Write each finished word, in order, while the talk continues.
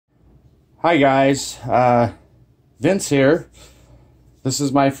Hi guys, Vince here. This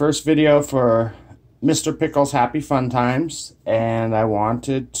is my first video for Mr. Pickle's Happy Fun Times, and I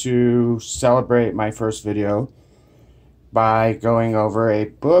wanted to celebrate my first video by going over a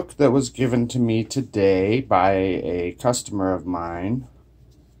book that was given to me today by a customer of mine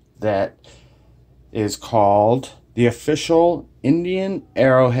that is called The Official Indian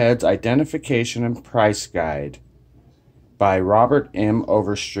Arrowheads Identification and Price Guide by Robert M.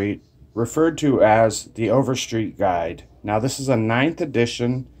 Overstreet, referred to as the Overstreet Guide. Now this is a 9th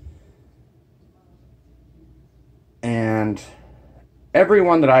edition, and every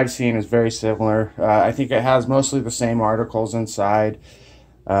one that I've seen is very similar. I think it has mostly the same articles inside.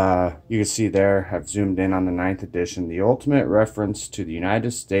 You can see there, I've zoomed in on the 9th edition, the ultimate reference to the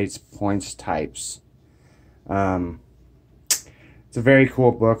United States points types. It's a very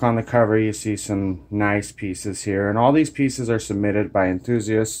cool book. On the cover you see some nice pieces here, and all these pieces are submitted by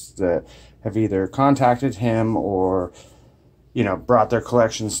enthusiasts that have either contacted him or, you know, brought their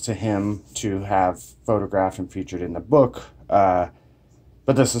collections to him to have photographed and featured in the book. But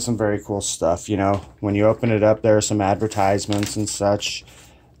this is some very cool stuff. You know, when you open it up, there are some advertisements and such.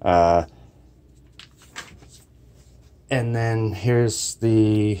 And then here's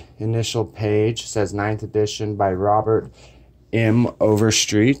the initial page. It says 9th edition by Robert M.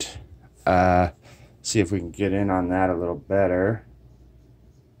 Overstreet. See if we can get in on that a little better.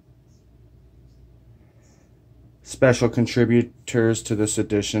 Special contributors to this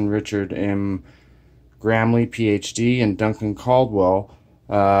edition: Richard M. Gramley, PhD, and Duncan Caldwell.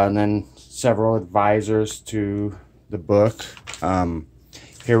 And then several advisors to the book.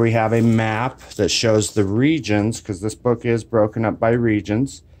 Here we have a map that shows the regions, because this book is broken up by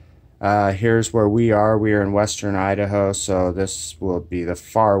regions. Here's where we are. We are in western Idaho, so this will be the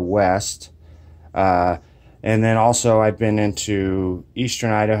far west. And then also I've been into eastern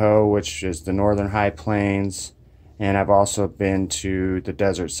Idaho, which is the northern high plains, and I've also been to the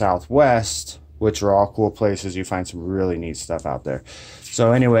desert southwest, which are all cool places. You find some really neat stuff out there.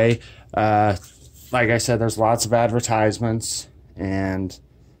 So anyway, like I said, there's lots of advertisements and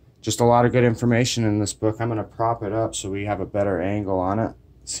just a lot of good information in this book. I'm going to prop it up so we have a better angle on it.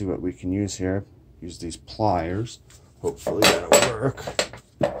 See what we can use here. Use these pliers. Hopefully that'll work.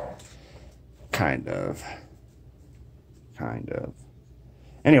 Kind of.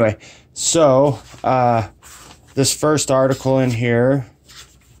 Anyway, so this first article in here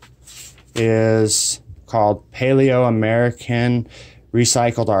is called Paleo American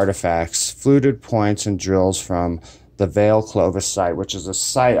Recycled Artifacts, Fluted Points and Drills from the Vail Clovis site, which is a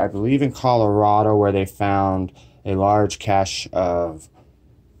site, I believe, in Colorado, where they found a large cache of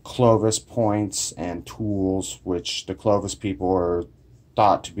Clovis points and tools, which the Clovis people are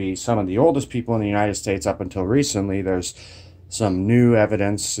thought to be some of the oldest people in the United States up until recently. There's some new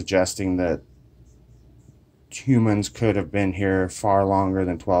evidence suggesting that humans could have been here far longer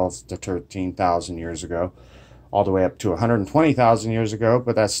than 12 to 13,000 years ago, all the way up to 120,000 years ago,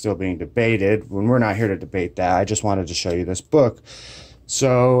 but that's still being debated. When we're not here to debate that, I just wanted to show you this book.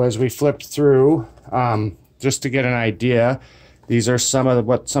 So as we flipped through, just to get an idea, these are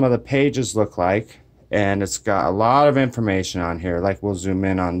what some of the pages look like, and it's got a lot of information on here. Like, we'll zoom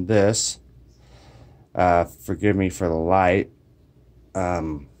in on this. Forgive me for the light.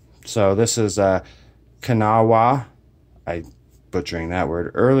 So this is Kanawha, I'm butchering that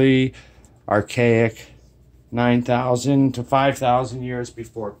word, early archaic 9,000 to 5,000 years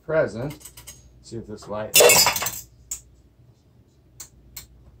before present. Let's see if this light.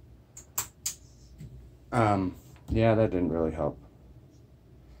 Yeah, that didn't really help.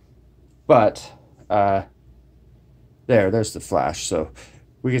 But there's the flash, so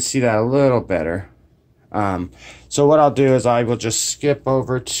we can see that a little better. So what I'll do is I will just skip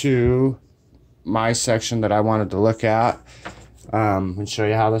over to my section that I wanted to look at and show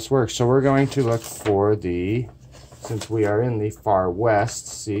you how this works. So we're going to look for since we are in the far west,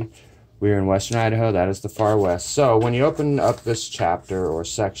 see, we are in western Idaho, that is the far west. So when you open up this chapter or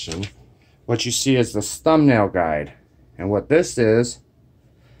section, what you see is this thumbnail guide. And what this is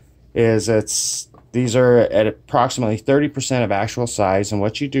these are at approximately 30% of actual size, and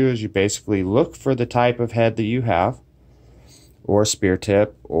what you do is you basically look for the type of head that you have, or spear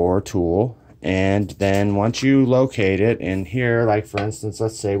tip, or tool, and then once you locate it, in here, like for instance,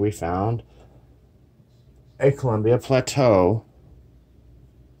 let's say we found a Columbia Plateau.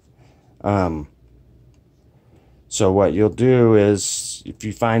 So what you'll do is, if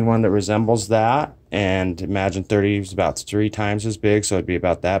you find one that resembles that, and imagine 30 is about 3 times as big, so it'd be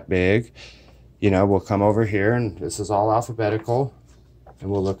about that big, you know, we'll come over here, and this is all alphabetical,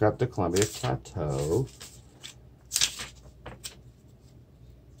 and we'll look up the Columbia Plateau.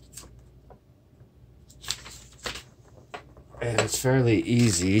 And it's fairly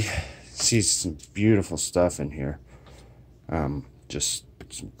easy. See some beautiful stuff in here. Just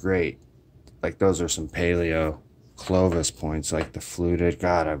some great, like those are some paleo Clovis points, like the fluted.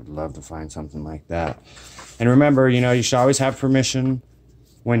 God, I would love to find something like that. And remember, you know, you should always have permission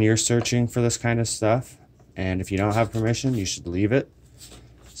when you're searching for this kind of stuff. And if you don't have permission, you should leave it.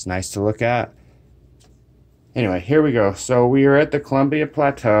 It's nice to look at. Anyway, here we go. So we are at the Columbia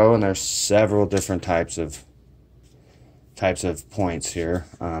Plateau, and there's several different types of points here.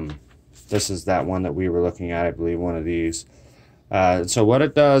 This is that one that we were looking at, I believe, one of these. So what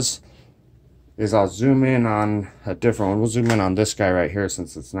it does is I'll zoom in on a different one. We'll zoom in on this guy right here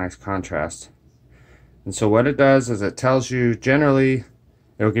since it's nice contrast. And so what it does is it tells you, generally,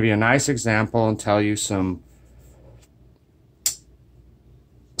 it'll give you a nice example and tell you some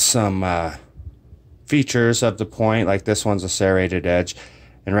features of the point. Like this one's a serrated edge.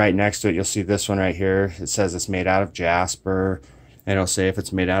 And right next to it, you'll see this one right here. It says it's made out of jasper. And it'll say if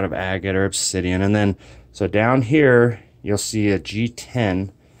it's made out of agate or obsidian. And then, so down here, you'll see a G10.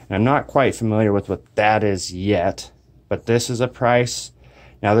 And I'm not quite familiar with what that is yet. But this is a price.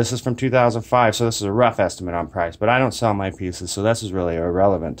 Now, this is from 2005, so this is a rough estimate on price. But I don't sell my pieces, so this is really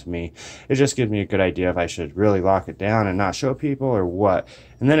irrelevant to me. It just gives me a good idea if I should really lock it down and not show people or what.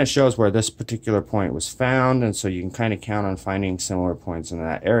 And then it shows where this particular point was found, and so you can kind of count on finding similar points in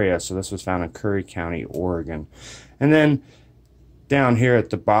that area. So this was found in Curry County, Oregon. And then down here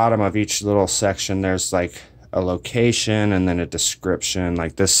at the bottom of each little section, there's like a location and then a description.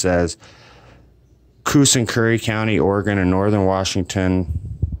 Like this says Coos in Curry County, Oregon, and northern Washington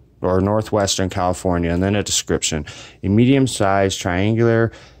or northwestern California, and then a description. A medium-sized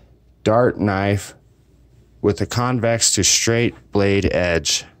triangular dart knife with a convex to straight blade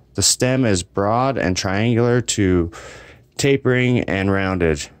edge. The stem is broad and triangular to tapering and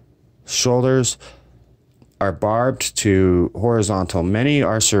rounded. Shoulders are barbed to horizontal. Many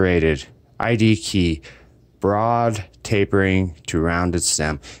are serrated. ID key. Broad tapering to rounded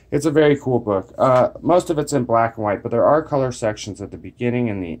stem. It's a very cool book. Most of it's in black and white, but there are color sections at the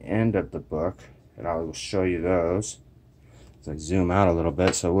beginning and the end of the book, and I will show you those as I zoom out a little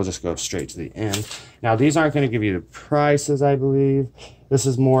bit. So we'll just go straight to the end. Now, these aren't going to give you the prices, I believe. This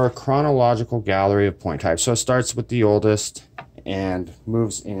is more a chronological gallery of point types. So it starts with the oldest and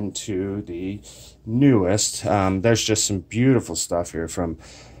moves into the newest. There's just some beautiful stuff here from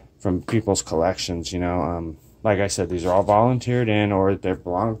people's collections, you know. Like I said, these are all volunteered in, or they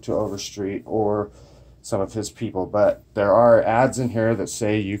belong to Overstreet or some of his people. But there are ads in here that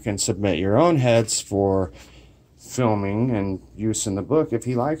say you can submit your own heads for filming and use in the book if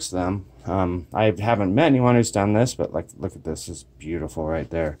he likes them. I haven't met anyone who's done this, but like, look at this. It's beautiful right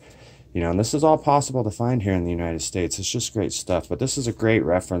there. You know, and this is all possible to find here in the United States. It's just great stuff. But this is a great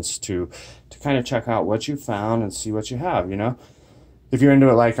reference to kind of check out what you found and see what you have, you know. If you're into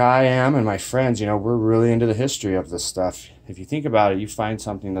it like I am and my friends, you know, we're really into the history of this stuff. If you think about it, you find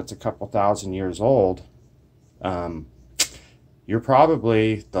something that's a couple thousand years old, you're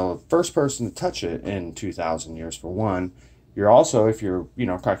probably the first person to touch it in 2,000 years, for one. You're also, if you're, you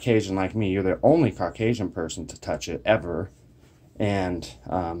know, Caucasian like me, you're the only Caucasian person to touch it ever. And,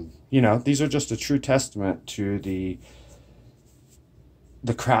 you know, these are just a true testament to the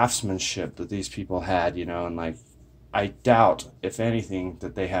craftsmanship that these people had, you know, and like, I doubt, if anything,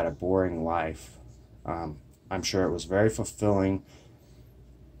 that they had a boring life. I'm sure it was very fulfilling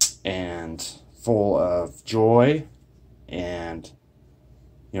and full of joy and,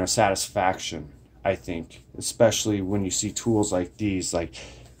 you know, satisfaction, I think, especially when you see tools like these. Like,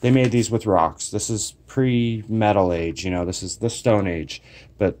 they made these with rocks. This is pre-metal age, you know, this is the Stone Age.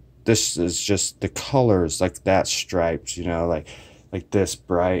 But this is just the colors, like that stripes, you know, like this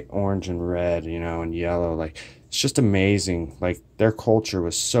bright orange and red, you know, and yellow, like, it's just amazing. Like, their culture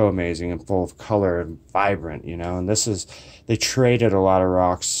was so amazing and full of color and vibrant, you know. And this is, they traded a lot of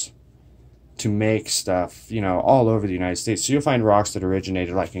rocks to make stuff, you know, all over the United States. So you'll find rocks that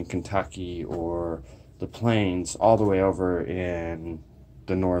originated like in Kentucky or the plains all the way over in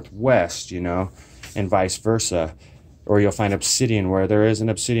the Northwest, you know, and vice versa. Or you'll find obsidian where there is an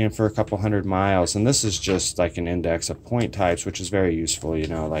obsidian for a couple 100 miles. And this is just like an index of point types, which is very useful, you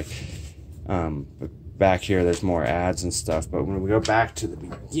know, like, back here there's more ads and stuff. But when we go back to the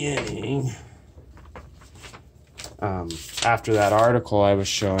beginning, after that article I was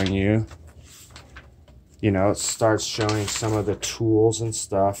showing you, you know, it starts showing some of the tools and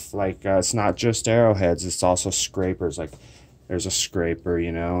stuff. Like, it's not just arrowheads, it's also scrapers. Like, there's a scraper,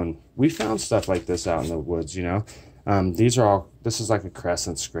 you know, and we found stuff like this out in the woods, you know. These are all, this is like a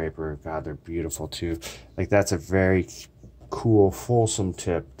crescent scraper. God, they're beautiful too. Like, that's a very cool, fulsome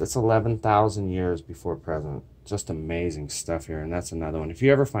tip. That's 11,000 years before present. just amazing stuff here. And that's another one. If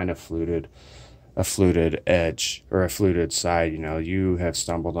you ever find a fluted edge or a fluted side, you know, you have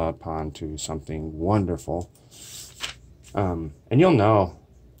stumbled upon to something wonderful. And you'll know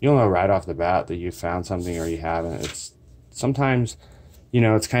right off the bat that you found something or you haven't. It's sometimes, you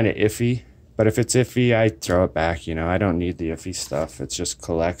know, it's kind of iffy, but if it's iffy, I throw it back. You know, I don't need the iffy stuff. It just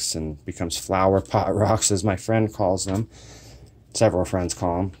collects and becomes flower pot rocks, as my friend calls them. Several friends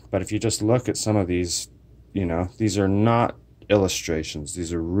call them. But if you just look at some of these, you know, these are not illustrations.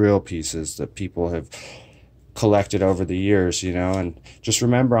 These are real pieces that people have collected over the years, you know. And just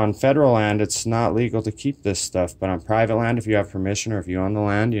remember, on federal land, it's not legal to keep this stuff. But on private land, if you have permission or if you own the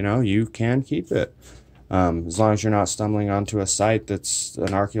land, you know, you can keep it. As long as you're not stumbling onto a site that's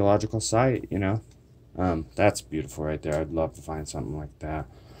an archaeological site, you know. That's beautiful right there. I'd love to find something like that.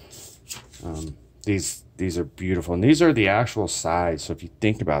 These are beautiful, and these are the actual size. So if you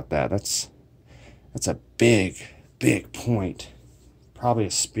think about that, that's a big point. Probably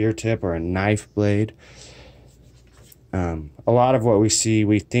a spear tip or a knife blade. A lot of what we see,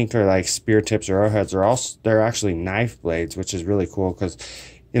 we think are like spear tips or arrowheads, they're actually knife blades, which is really cool, because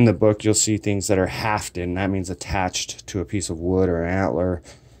in the book you'll see things that are hafted, and that means attached to a piece of wood or antler.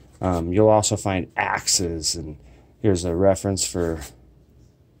 You'll also find axes, and here's a reference for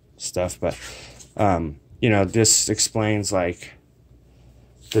stuff, but you know, this explains like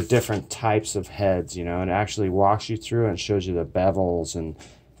the different types of heads, you know, and actually walks you through and shows you the bevels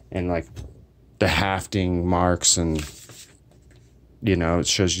and like the hafting marks, and you know, it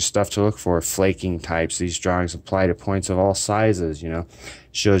shows you stuff to look for, flaking types. These drawings apply to points of all sizes, you know,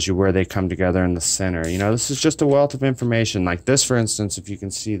 shows you where they come together in the center. You know, this is just a wealth of information. Like this, for instance, if you can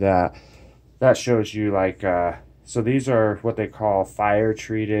see that shows you like, so these are what they call fire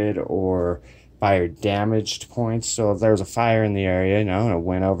treated or fire damaged points. So if there was a fire in the area, you know, and it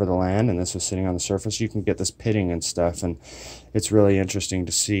went over the land and this was sitting on the surface, you can get this pitting and stuff, and it's really interesting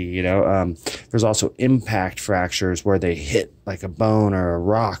to see, you know. There's also impact fractures where they hit like a bone or a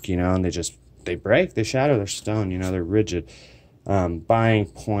rock, you know, and they break, they shatter, they're stone, you know, they're rigid. Buying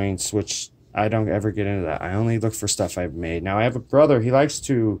points, which I don't ever get into that. I only look for stuff I've made. Now I have a brother, he likes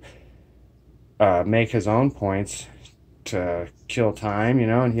to make his own points to kill time, you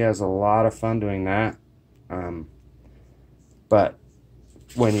know, and he has a lot of fun doing that. But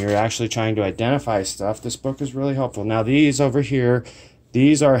when you're actually trying to identify stuff, this book is really helpful. Now these over here,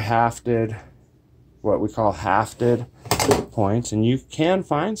 these are hafted, what we call hafted points, and you can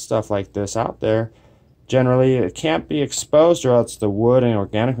find stuff like this out there. Generally, it can't be exposed, or else the wood and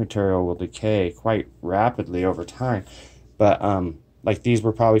organic material will decay quite rapidly over time. But like these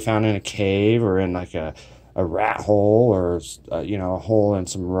were probably found in a cave or in like a rat hole, or you know, a hole in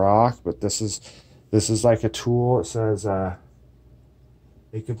some rock. But this is like a tool. It says a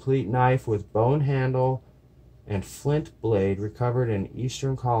complete knife with bone handle and flint blade recovered in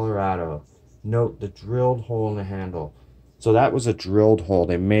eastern Colorado. Note the drilled hole in the handle. So that was a drilled hole.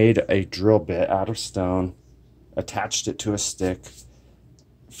 They made a drill bit out of stone, attached it to a stick,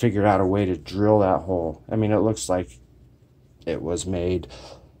 figured out a way to drill that hole. I mean, it looks like it was made,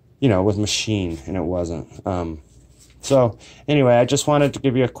 you know, with machine, and it wasn't. So anyway, I just wanted to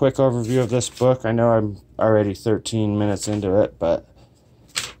give you a quick overview of this book. I know I'm already 13 minutes into it, but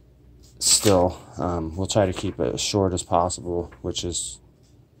still, we'll try to keep it as short as possible, which is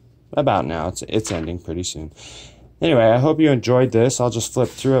about now. It's ending pretty soon. Anyway, I hope you enjoyed this. I'll just flip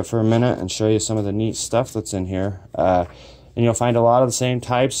through it for a minute and show you some of the neat stuff that's in here. And you'll find a lot of the same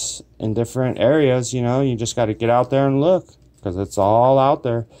types in different areas. You know, you just got to get out there and look, because it's all out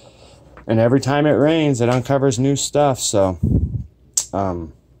there. And every time it rains, it uncovers new stuff. So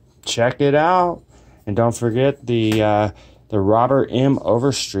check it out. And don't forget the Robert M.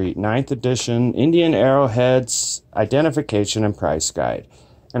 Overstreet 9th edition Indian Arrowheads Identification and Price Guide.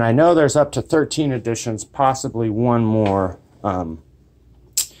 And I know there's up to 13 editions, possibly one more. But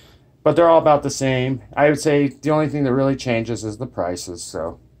they're all about the same. I would say the only thing that really changes is the prices.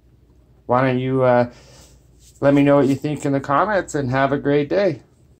 So why don't you let me know what you think in the comments, and have a great day.